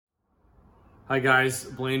Hi guys,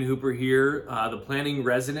 Blaine Hooper here, the planting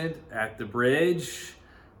resident at the Bridge.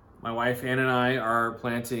 My wife Ann and I are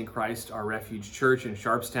planting Christ Our Refuge Church in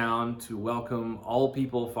Sharpstown to welcome all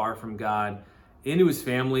people far from God into his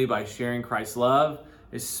family by sharing Christ's love,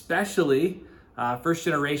 especially first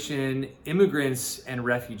generation immigrants and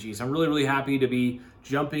refugees. I'm really happy to be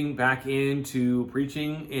jumping back into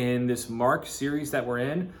preaching in this Mark series that we're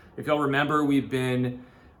in. If y'all remember, we've been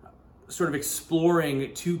sort of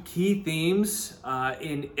exploring two key themes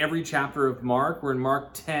in every chapter of Mark. We're in Mark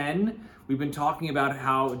 10. We've been talking about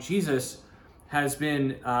how Jesus has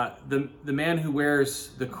been the man who wears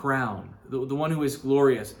the crown, the one who is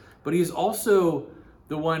glorious, but he is also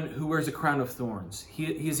the one who wears a crown of thorns. He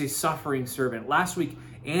is a suffering servant. Last week,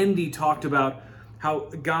 Andy talked about how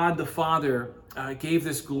God the Father gave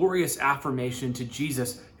this glorious affirmation to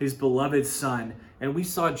Jesus, his beloved Son, and we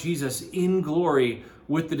saw Jesus in glory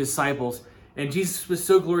with the disciples, and Jesus was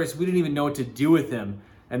so glorious we didn't even know what to do with him,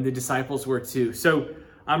 and the disciples were too. So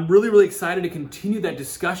I'm really excited to continue that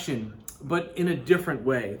discussion, but in a different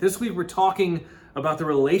way. This week we're talking about the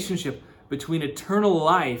relationship between eternal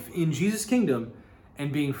life in Jesus' kingdom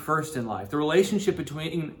and being first in life. The relationship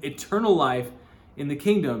between eternal life in the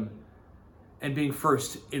kingdom and being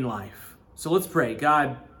first in life. So let's pray.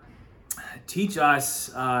 God, teach us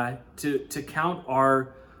to count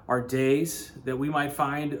our days, that we might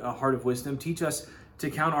find a heart of wisdom. Teach us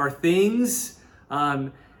to count our things,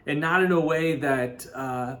 and not in a way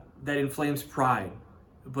that inflames pride,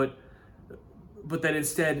 but that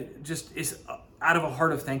instead just is out of a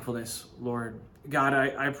heart of thankfulness, Lord. God,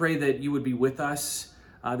 I pray that you would be with us,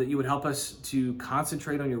 that you would help us to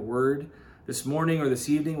concentrate on your word this morning or this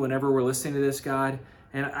evening, whenever we're listening to this, God.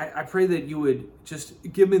 And I pray that you would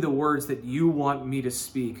just give me the words that you want me to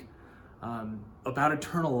speak about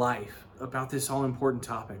eternal life, about this all-important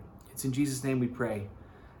topic. It's in Jesus' name we pray.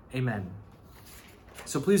 Amen.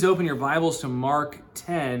 So please open your Bibles to Mark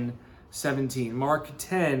 10:17. Mark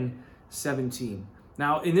 10:17.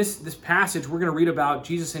 Now, in this passage, we're going to read about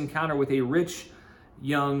Jesus' encounter with a rich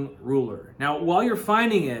young ruler. Now, while you're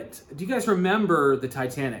finding it, do you guys remember the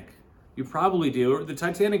Titanic? You probably do. The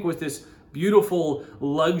Titanic was this beautiful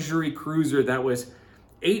luxury cruiser that was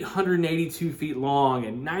 882 feet long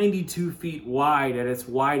and 92 feet wide at its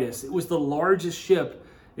widest. It was the largest ship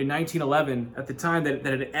in 1911 at the time that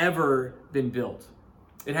had ever been built.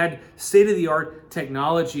 It had state-of-the-art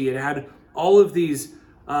technology. It had all of these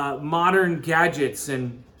modern gadgets,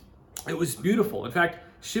 and it was beautiful. In fact,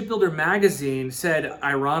 Shipbuilder magazine said,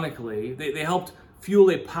 ironically, they helped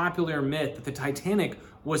fuel a popular myth that the Titanic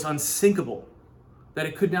was unsinkable, that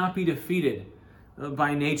it could not be defeated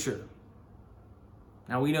by nature.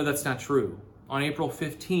 Now, we know that's not true. On April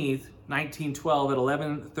 15th, 1912, at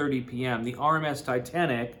 11:30 p.m., the RMS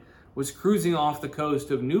Titanic was cruising off the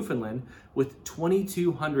coast of Newfoundland with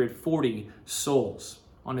 2,240 souls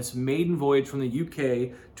on its maiden voyage from the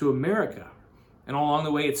UK to America. And along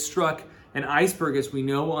the way, it struck an iceberg, as we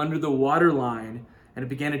know, under the waterline, and it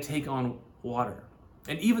began to take on water.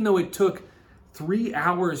 And even though it took 3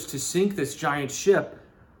 hours to sink this giant ship,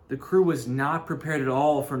 the crew was not prepared at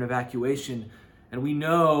all for an evacuation. And we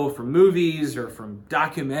know from movies or from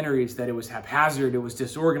documentaries that it was haphazard, it was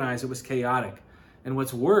disorganized, it was chaotic. And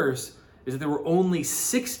what's worse is that there were only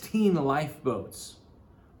 16 lifeboats.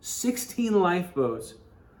 16 lifeboats.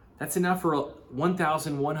 That's enough for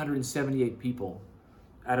 1,178 people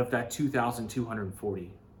out of that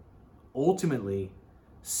 2,240. Ultimately,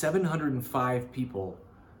 705 people,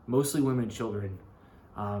 mostly women and children,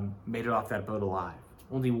 made it off that boat alive.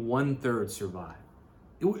 Only 1/3 survived.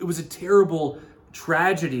 It was a terrible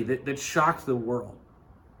tragedy that shocked the world.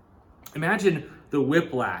 Imagine the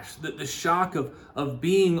whiplash, the shock of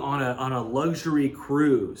being on a luxury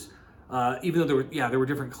cruise. Even though there were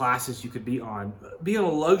different classes you could be on. Be on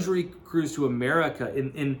a luxury cruise to America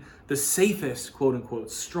in the safest, quote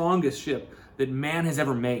unquote, strongest ship that man has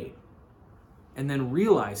ever made. And then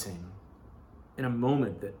realizing in a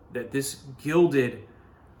moment that this gilded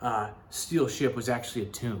steel ship was actually a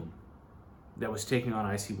tomb that was taking on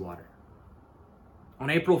icy water. On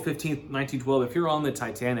April 15th, 1912, if you're on the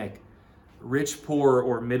Titanic, rich, poor,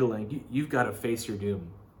 or middling, you've got to face your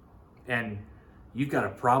doom. And you've got a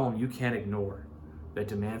problem you can't ignore that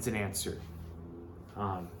demands an answer.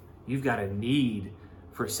 You've got a need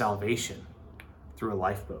for salvation through a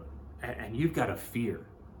lifeboat. And you've got a fear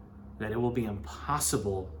that it will be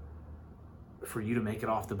impossible for you to make it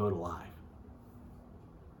off the boat alive.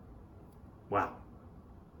 Wow.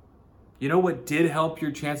 You know what did help your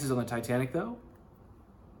chances on the Titanic, though?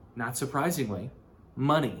 Not surprisingly,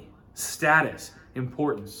 money, status,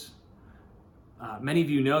 importance. Many of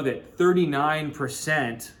you know that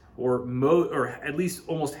 39% or at least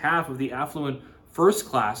almost half of the affluent first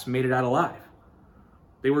class made it out alive.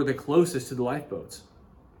 They were the closest to the lifeboats.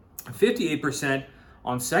 58%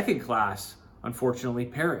 on second class, unfortunately,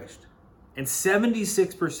 perished. And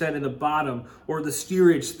 76% in the bottom, or the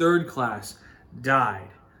steerage third class, died.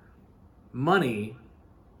 Money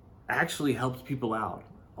actually helped people out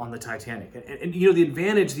on the Titanic. And the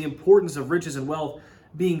advantage, the importance of riches and wealth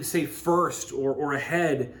being, say, first or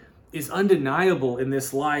ahead is undeniable in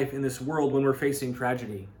this life, in this world, when we're facing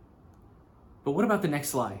tragedy. But what about the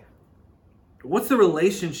next life? What's the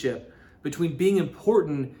relationship between being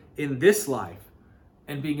important in this life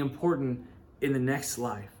and being important in the next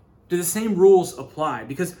life? Do the same rules apply?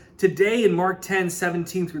 Because today in Mark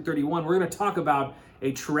 10:17-31, we're going to talk about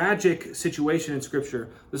a tragic situation in Scripture,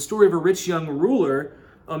 the story of a rich young ruler,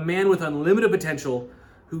 a man with unlimited potential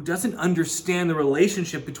who doesn't understand the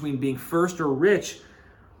relationship between being first or rich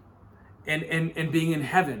and being in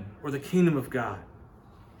heaven or the kingdom of God.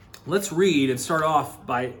 Let's read and start off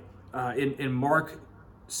by in Mark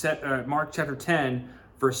chapter 10,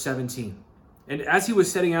 verse 17. And as he was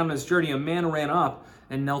setting out on his journey, a man ran up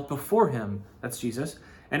and knelt before him, that's Jesus,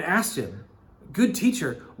 and asked him, "Good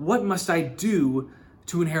teacher, what must I do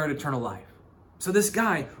to inherit eternal life?" So this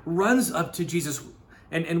guy runs up to Jesus,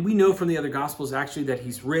 and we know from the other Gospels actually that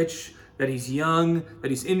he's rich, that he's young,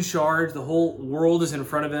 that he's in charge, the whole world is in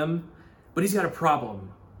front of him, but he's got a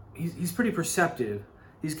problem. He's pretty perceptive.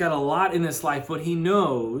 He's got a lot in this life, but he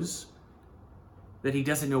knows that he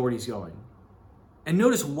doesn't know where he's going. And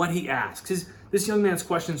notice what he asks. This young man's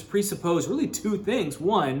questions presuppose really two things.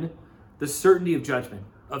 One, the certainty of judgment,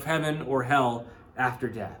 of heaven or hell after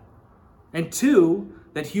death. And two,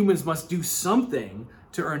 that humans must do something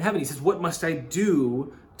to earn heaven. He says, "What must I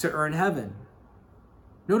do to earn heaven?"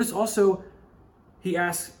 Notice also, he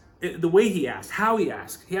asks, the way he asks, how he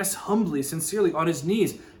asks. He asks humbly, sincerely, on his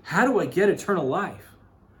knees, "How do I get eternal life?"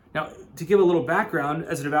 Now, to give a little background,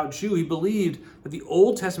 as a devout Jew, he believed that the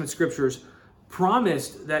Old Testament scriptures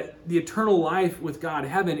promised that the eternal life with God,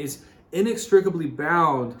 heaven, is inextricably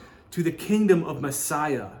bound to the kingdom of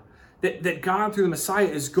Messiah. That God, through the Messiah,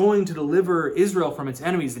 is going to deliver Israel from its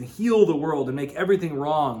enemies and heal the world and make everything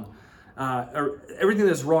wrong, or everything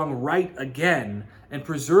that's wrong right again, and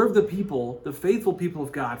preserve the people, the faithful people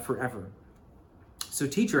of God, forever. So,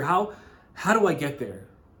 teacher, how do I get there?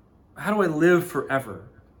 How do I live forever?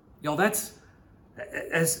 Y'all, that's,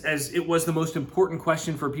 as it was the most important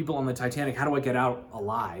question for people on the Titanic, how do I get out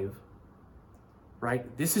alive?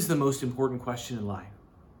 Right? This is the most important question in life.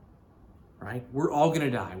 Right? We're all going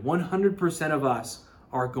to die. 100% of us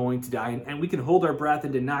are going to die. And we can hold our breath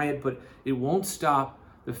and deny it, but it won't stop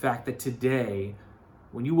the fact that today,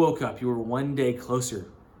 when you woke up, you were one day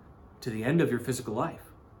closer to the end of your physical life.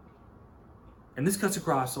 And this cuts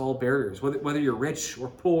across all barriers, whether you're rich or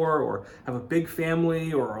poor, or have a big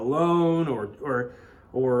family, or alone, or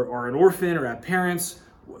an orphan, or have parents,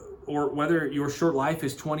 or whether your short life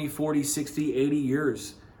is 20, 40, 60, 80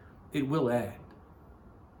 years, it will end.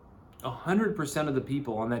 100% of the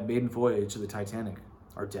people on that maiden voyage to the Titanic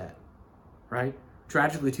are dead, right?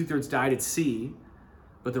 Tragically, 2/3 died at sea,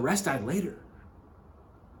 but the rest died later.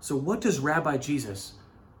 So what does Rabbi Jesus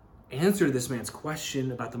answer to this man's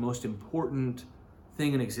question about the most important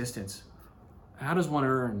thing in existence? How does one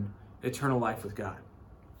earn eternal life with God?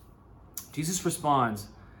 Jesus responds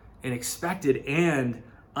in expected and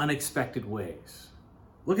unexpected ways.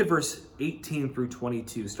 Look at verse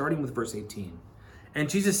 18-22, starting with verse 18. And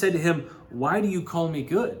Jesus said to him, "Why do you call me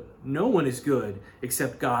good? No one is good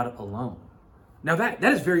except God alone." Now that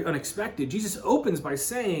is very unexpected. Jesus opens by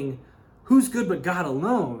saying, who's good but God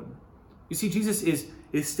alone? You see, Jesus is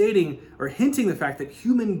stating or hinting the fact that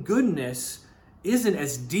human goodness isn't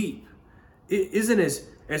as deep, it isn't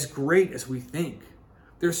as great as we think.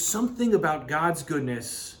 There's something about God's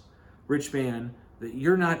goodness, rich man, that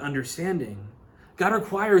you're not understanding. God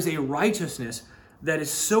requires a righteousness that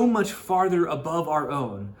is so much farther above our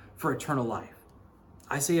own for eternal life.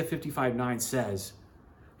 Isaiah 55:9 says,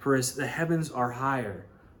 "For as the heavens are higher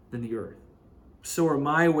than the earth, so are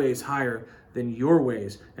my ways higher than your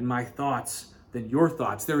ways, and my thoughts than your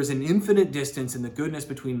thoughts." There is an infinite distance in the goodness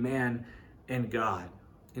between man and God.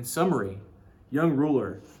 In summary, young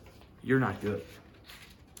ruler, you're not good.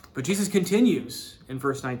 But Jesus continues in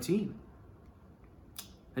verse 19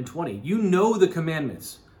 and 20. "You know the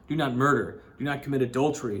commandments. Do not murder. Do not commit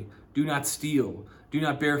adultery. Do not steal. Do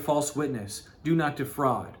not bear false witness. Do not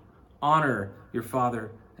defraud. Honor your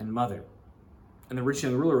father and mother." And the rich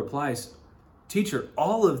young ruler replies, "Teacher,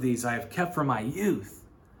 all of these I have kept from my youth."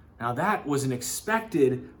 Now that was an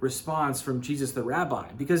expected response from Jesus the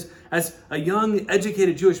rabbi, because as a young,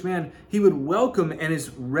 educated Jewish man, he would welcome and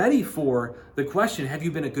is ready for the question, have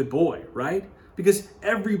you been a good boy, right? Because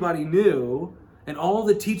everybody knew, and all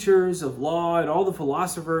the teachers of law and all the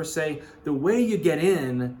philosophers say, the way you get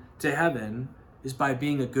in to heaven is by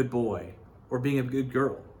being a good boy or being a good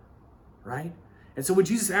girl, right? And so when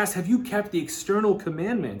Jesus asked, have you kept the external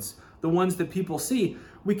commandments, the ones that people see,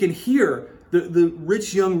 we can hear the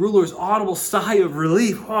rich young ruler's audible sigh of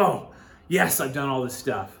relief. Oh, yes, I've done all this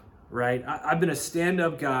stuff, right? I've been a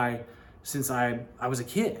stand-up guy since I was a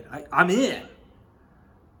kid. I'm in.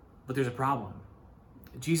 But there's a problem.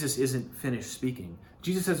 Jesus isn't finished speaking.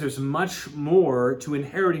 Jesus says there's much more to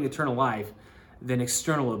inheriting eternal life than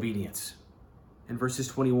external obedience. In verses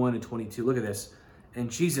 21 and 22, look at this.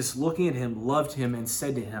 And Jesus, looking at him, loved him and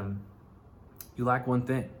said to him, you lack one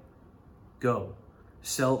thing. Go,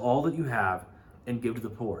 sell all that you have and give to the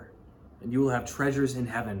poor, and you will have treasures in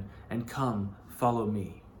heaven, and come, follow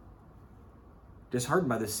me. Disheartened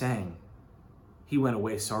by this saying, he went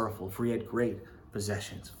away sorrowful, for he had great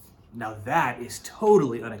possessions. Now that is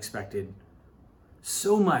totally unexpected.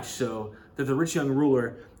 So much so that the rich young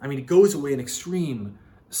ruler, he goes away in extreme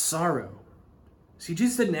sorrow. See,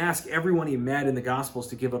 Jesus didn't ask everyone he met in the Gospels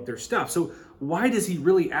to give up their stuff. So why does he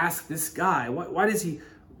really ask this guy? What does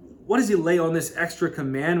he lay on this extra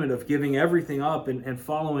commandment of giving everything up and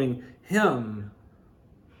following him?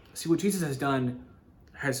 See, what Jesus has done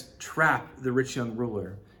has trapped the rich young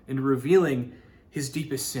ruler in revealing his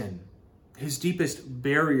deepest sin, his deepest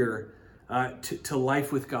barrier to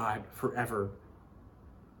life with God forever.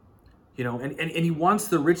 And he wants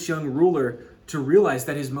the rich young ruler to realize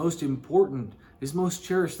that his most important, his most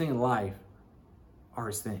cherished thing in life are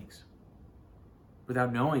his things.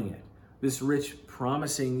 Without knowing it, this rich,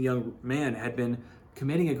 promising young man had been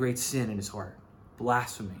committing a great sin in his heart,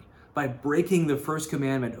 blasphemy, by breaking the first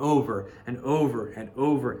commandment over and over and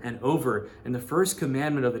over and over. And the first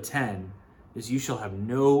commandment of the 10 is, you shall have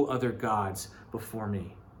no other gods before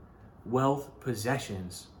me. Wealth,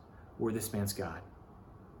 possessions were this man's God.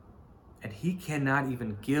 And he cannot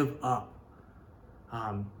even give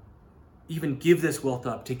this wealth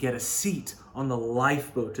up to get a seat on the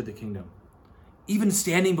lifeboat to the kingdom. Even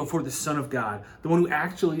standing before the Son of God, the one who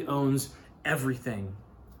actually owns everything.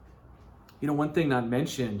 One thing not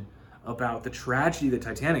mentioned about the tragedy of the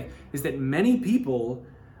Titanic is that many people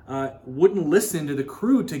wouldn't listen to the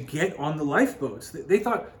crew to get on the lifeboats. They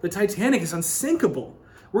thought the Titanic is unsinkable.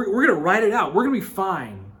 We're going to ride it out. We're going to be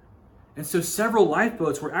fine. And so several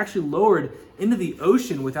lifeboats were actually lowered into the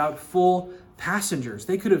ocean without full passengers.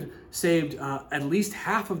 They could have saved at least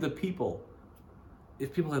half of the people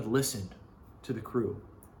if people had listened to the crew.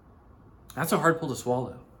 That's a hard pill to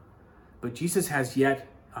swallow. But Jesus has yet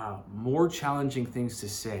more challenging things to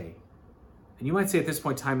say. And you might say at this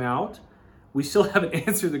point, time out. We still haven't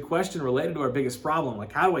answered the question related to our biggest problem.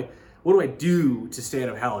 Like, what do I do to stay out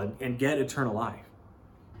of hell and get eternal life?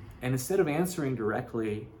 And instead of answering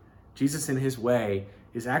directly, Jesus in his way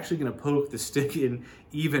is actually going to poke the stick in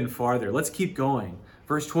even farther. Let's keep going.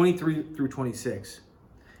 Verse 23 through 26.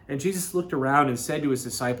 And Jesus looked around and said to his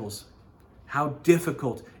disciples, how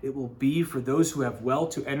difficult it will be for those who have wealth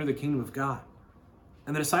to enter the kingdom of God.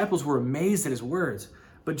 And the disciples were amazed at his words.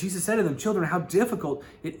 But Jesus said to them, children, how difficult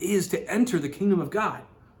it is to enter the kingdom of God.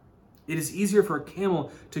 It is easier for a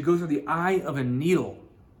camel to go through the eye of a needle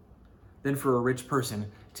than for a rich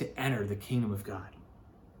person to enter the kingdom of God.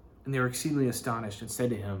 And they were exceedingly astonished and said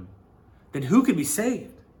to him, then who could be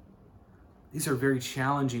saved? These are very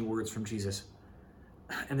challenging words from Jesus.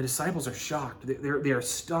 And the disciples are shocked. They're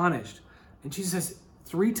astonished. And Jesus says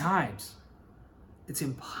 3 times, it's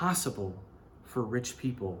impossible for rich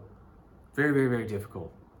people, very, very, very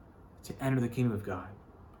difficult, to enter the kingdom of God.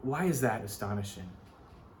 Why is that astonishing?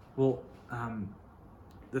 Well,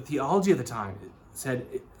 the theology of the time said,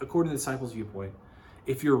 according to the disciples' viewpoint,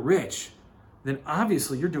 if you're rich, then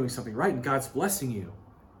obviously you're doing something right and God's blessing you.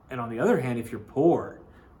 And on the other hand, if you're poor,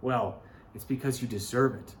 well, it's because you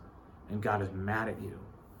deserve it and God is mad at you.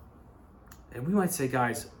 And we might say,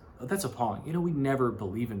 guys, that's appalling. We never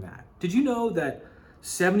believe in that. Did you know that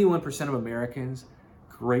 71% of Americans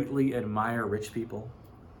greatly admire rich people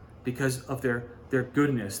because of their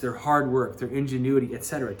goodness, their hard work, their ingenuity,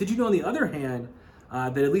 etc.? Did you know, on the other hand,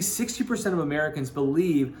 that at least 60% of Americans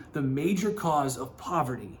believe the major cause of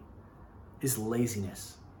poverty is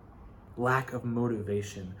laziness, lack of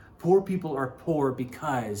motivation? Poor people are poor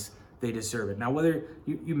because they deserve it. Now, whether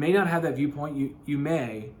you may not have that viewpoint, you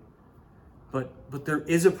may, but there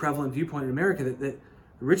is a prevalent viewpoint in America that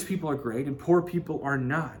Rich people are great and poor people are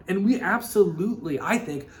not. And we absolutely, I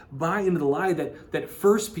think, buy into the lie that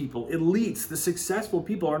first people, elites, the successful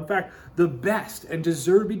people are in fact the best and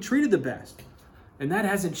deserve to be treated the best. And that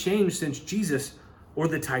hasn't changed since Jesus or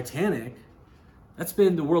the Titanic. That's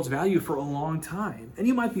been the world's value for a long time. And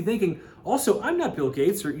you might be thinking, also, I'm not Bill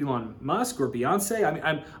Gates or Elon Musk or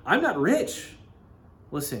Beyonce. I'm not rich.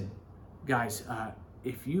 Listen, guys,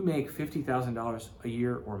 if you make $50,000 a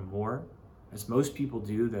year or more, as most people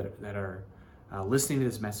do that are listening to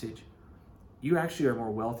this message, you actually are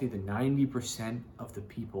more wealthy than 90% of the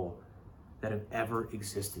people that have ever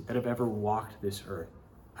existed, that have ever walked this earth.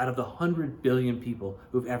 Out of the 100 billion people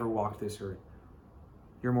who've ever walked this earth,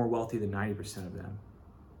 you're more wealthy than 90% of them.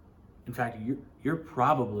 In fact, you're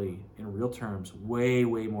probably, in real terms, way,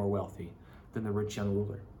 way more wealthy than the rich young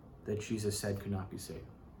ruler that Jesus said could not be saved.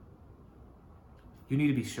 You need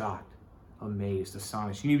to be shocked, amazed,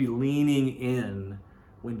 astonished. You need to be leaning in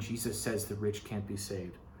when Jesus says the rich can't be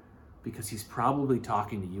saved, because he's probably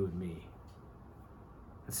talking to you and me.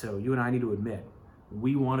 And so you and I need to admit,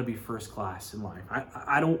 we want to be first class in life.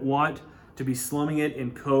 I don't want to be slumming it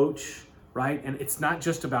in Coach, right? And it's not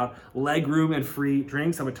just about leg room and free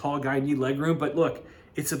drinks. I'm a tall guy, I need leg room. But look,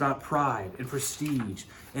 it's about pride and prestige.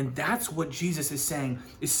 And that's what Jesus is saying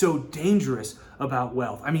is so dangerous about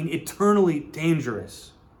wealth. I mean, eternally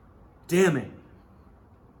dangerous. Damning.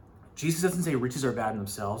 Jesus doesn't say riches are bad in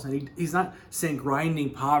themselves. And he's not saying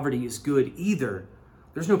grinding poverty is good either.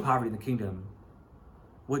 There's no poverty in the kingdom.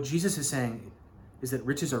 What Jesus is saying is that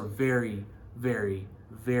riches are very, very,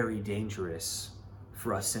 very dangerous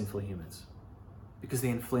for us sinful humans, because they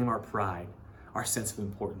inflame our pride, our sense of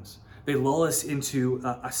importance. They lull us into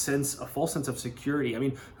a false sense of security. I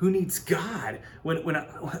mean, who needs God when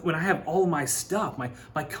I have all my stuff,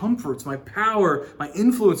 my comforts, my power, my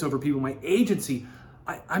influence over people, my agency?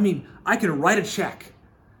 I mean, I can write a check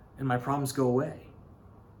and my problems go away.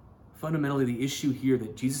 Fundamentally, the issue here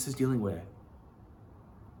that Jesus is dealing with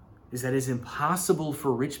is that it's impossible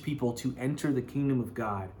for rich people to enter the kingdom of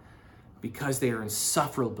God because they are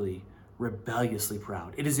insufferably, rebelliously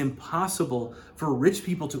proud. It is impossible for rich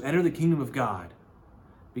people to enter the kingdom of God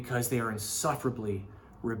because they are insufferably,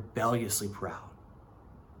 rebelliously proud.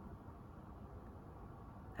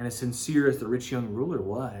 And as sincere as the rich young ruler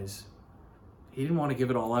was, he didn't want to give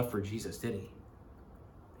it all up for Jesus, did he?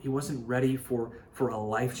 He wasn't ready for a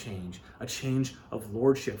life change, a change of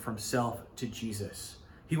lordship from self to Jesus.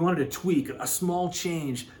 He wanted to tweak a small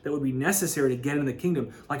change that would be necessary to get into the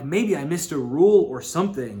kingdom. Like maybe I missed a rule or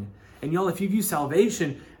something. And y'all, if you view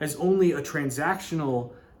salvation as only a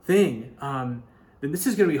transactional thing, then this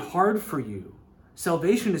is going to be hard for you.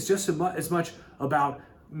 Salvation is just as much about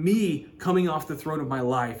me coming off the throne of my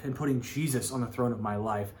life and putting Jesus on the throne of my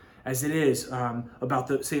life as it is about,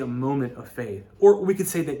 a moment of faith. Or we could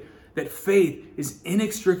say that faith is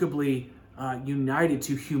inextricably united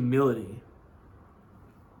to humility.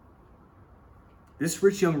 This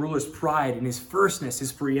rich young ruler's pride and his firstness,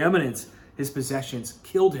 his preeminence, his possessions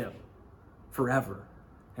killed him forever.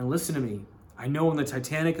 And listen to me, I know in the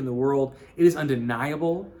Titanic and the world, it is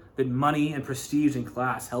undeniable that money and prestige and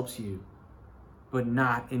class helps you, but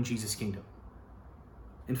not in Jesus' kingdom.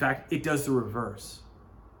 In fact, it does the reverse.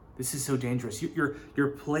 This is so dangerous. Your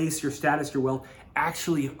place, your status, your wealth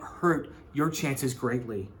actually hurt your chances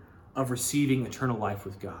greatly of receiving eternal life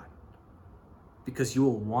with God, because you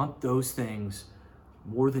will want those things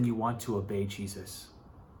more than you want to obey Jesus.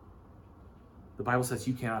 The Bible says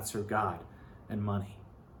you cannot serve God and money.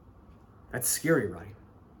 That's scary, right?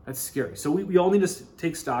 That's scary. So we all need to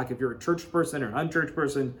take stock. If you're a church person or an unchurched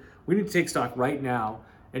person, we need to take stock right now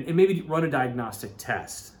and maybe run a diagnostic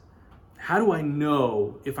test. How do I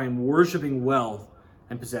know if I'm worshiping wealth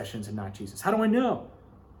and possessions and not Jesus? How do I know?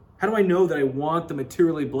 How do I know that I want the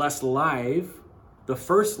materially blessed life, the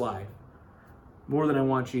first life, more than I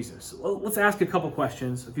want Jesus? Well, let's ask a few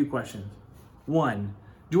questions. One,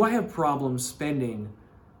 do I have problems spending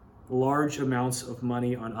large amounts of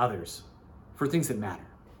money on others for things that matter?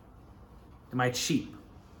 Am I cheap?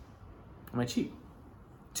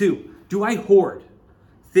 Two, do I hoard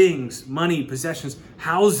things, money, possessions,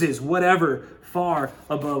 houses, whatever, far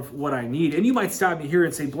above what I need? And you might stop me here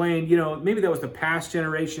and say, Blaine, maybe that was the past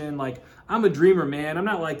generation. Like, I'm a dreamer, man. I'm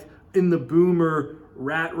not like in the boomer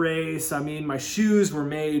rat race. I mean, my shoes were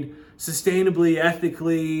made sustainably,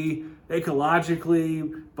 ethically,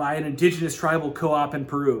 ecologically by an indigenous tribal co-op in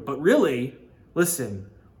Peru. But really, listen,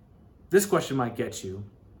 this question might get you.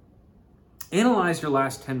 Analyze your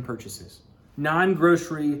last 10 purchases.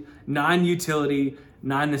 Non-grocery, non-utility,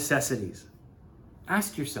 non-necessities.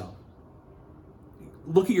 Ask yourself,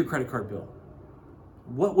 look at your credit card bill.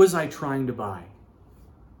 What was I trying to buy?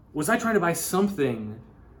 Was I trying to buy something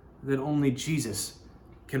that only Jesus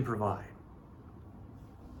can provide?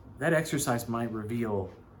 That exercise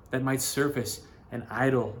might surface an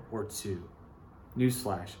idol or two.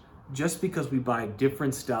 Newsflash, just because we buy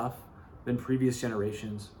different stuff than previous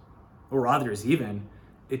generations, or others even,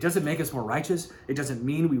 it doesn't make us more righteous. It doesn't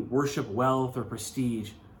mean we worship wealth or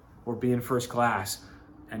prestige or be in first class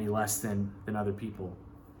any less than other people.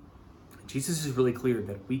 Jesus is really clear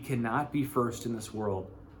that we cannot be first in this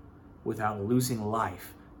world without losing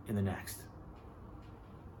life in the next.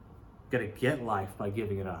 Got to get life by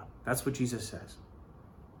giving it up. That's what Jesus says.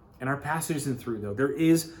 And our passage isn't through, though. There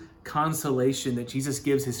is consolation that Jesus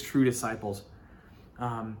gives his true disciples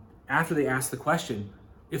after they ask the question,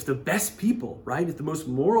 if the best people, right, if the most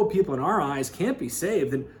moral people in our eyes can't be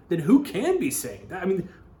saved, then who can be saved? I mean,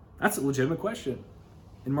 that's a legitimate question.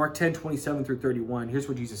 In Mark 10:27-31, here's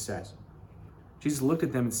what Jesus says. Jesus looked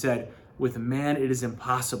at them and said, with man it is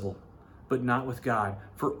impossible, but not with God.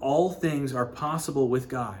 For all things are possible with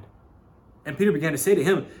God. And Peter began to say to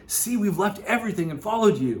him, see, we've left everything and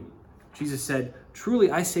followed you. Jesus said, truly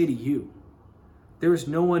I say to you, there is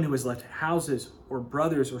no one who has left houses or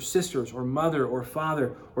brothers or sisters or mother or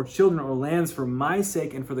father or children or lands for my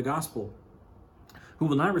sake and for the gospel, who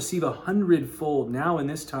will not receive 100-fold now in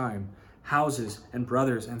this time, houses and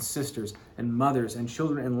brothers and sisters and mothers and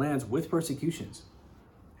children and lands with persecutions,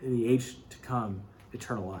 in the age to come,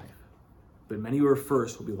 eternal life. But many who are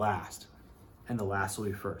first will be last, and the last will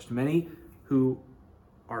be first. Many who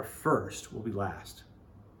are first will be last,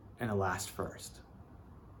 and the last first.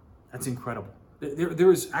 That's incredible.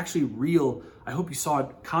 There is actually real, I hope you saw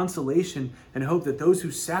it, consolation and hope that those who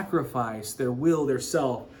sacrifice their will, their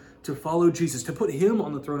self, to follow Jesus, to put him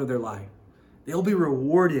on the throne of their life, they'll be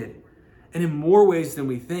rewarded, and in more ways than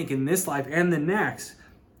we think, in this life and the next.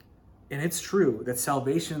 And it's true that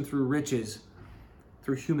salvation through riches,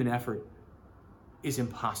 through human effort, is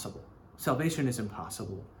impossible. Salvation is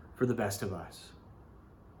impossible for the best of us.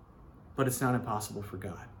 But it's not impossible for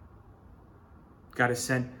God. God has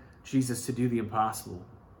sent Jesus to do the impossible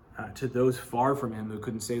to those far from him who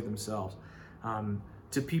couldn't save themselves,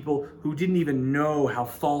 to people who didn't even know how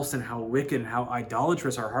false and how wicked and how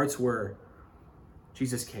idolatrous our hearts were.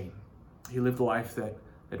 Jesus came. He lived the life that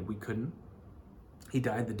we couldn't. He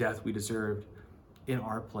died the death we deserved in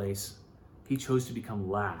our place. He chose to become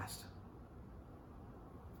last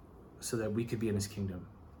so that we could be in his kingdom.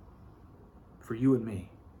 For you and me.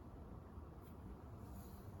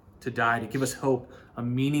 To die, to give us hope, a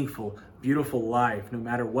meaningful, beautiful life, no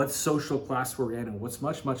matter what social class we're in, and what's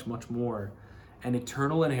much, much, much more, an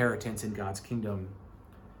eternal inheritance in God's kingdom.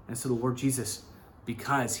 And so the Lord Jesus,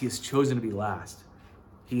 because he has chosen to be last,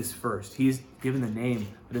 he is first. He is given the name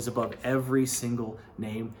that is above every single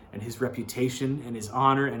name, and his reputation and his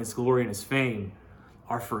honor and his glory and his fame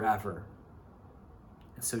are forever.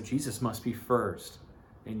 And so Jesus must be first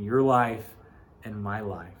in your life and my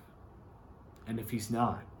life. And if he's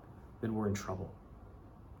not, then we're in trouble.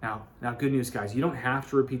 Now, good news, guys. You don't have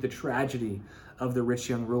to repeat the tragedy of the rich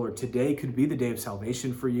young ruler. Today could be the day of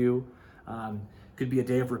salvation for you. Could be a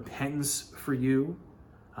day of repentance for you.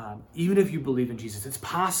 Even if you believe in Jesus, it's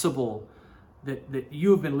possible that you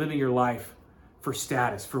have been living your life for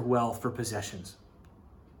status, for wealth, for possessions.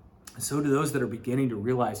 And so do those that are beginning to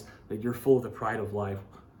realize that you're full of the pride of life.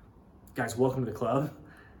 Guys, welcome to the club.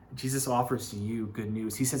 Jesus offers to you good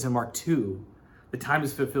news. He says in Mark 2, the time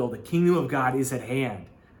is fulfilled. The kingdom of God is at hand.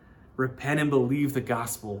 Repent and believe the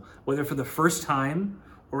gospel, whether for the first time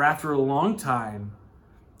or after a long time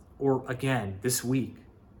or again this week.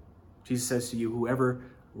 Jesus says to you, whoever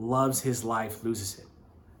loves his life loses it.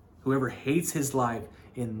 Whoever hates his life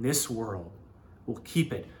in this world will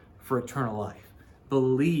keep it for eternal life.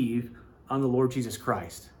 Believe on the Lord Jesus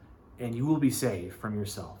Christ, and you will be saved from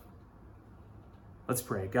yourself. Let's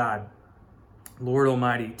pray. God, Lord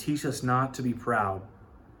Almighty, teach us not to be proud,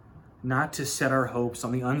 not to set our hopes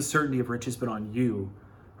on the uncertainty of riches, but on you,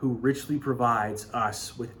 who richly provides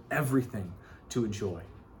us with everything to enjoy.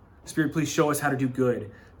 Spirit, please show us how to do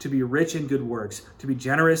good, to be rich in good works, to be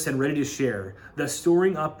generous and ready to share, thus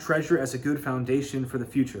storing up treasure as a good foundation for the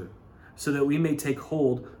future, so that we may take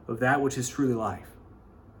hold of that which is truly life.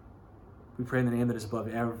 We pray in the name that is above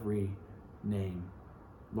every name.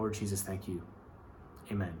 Lord Jesus, thank you.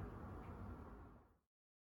 Amen.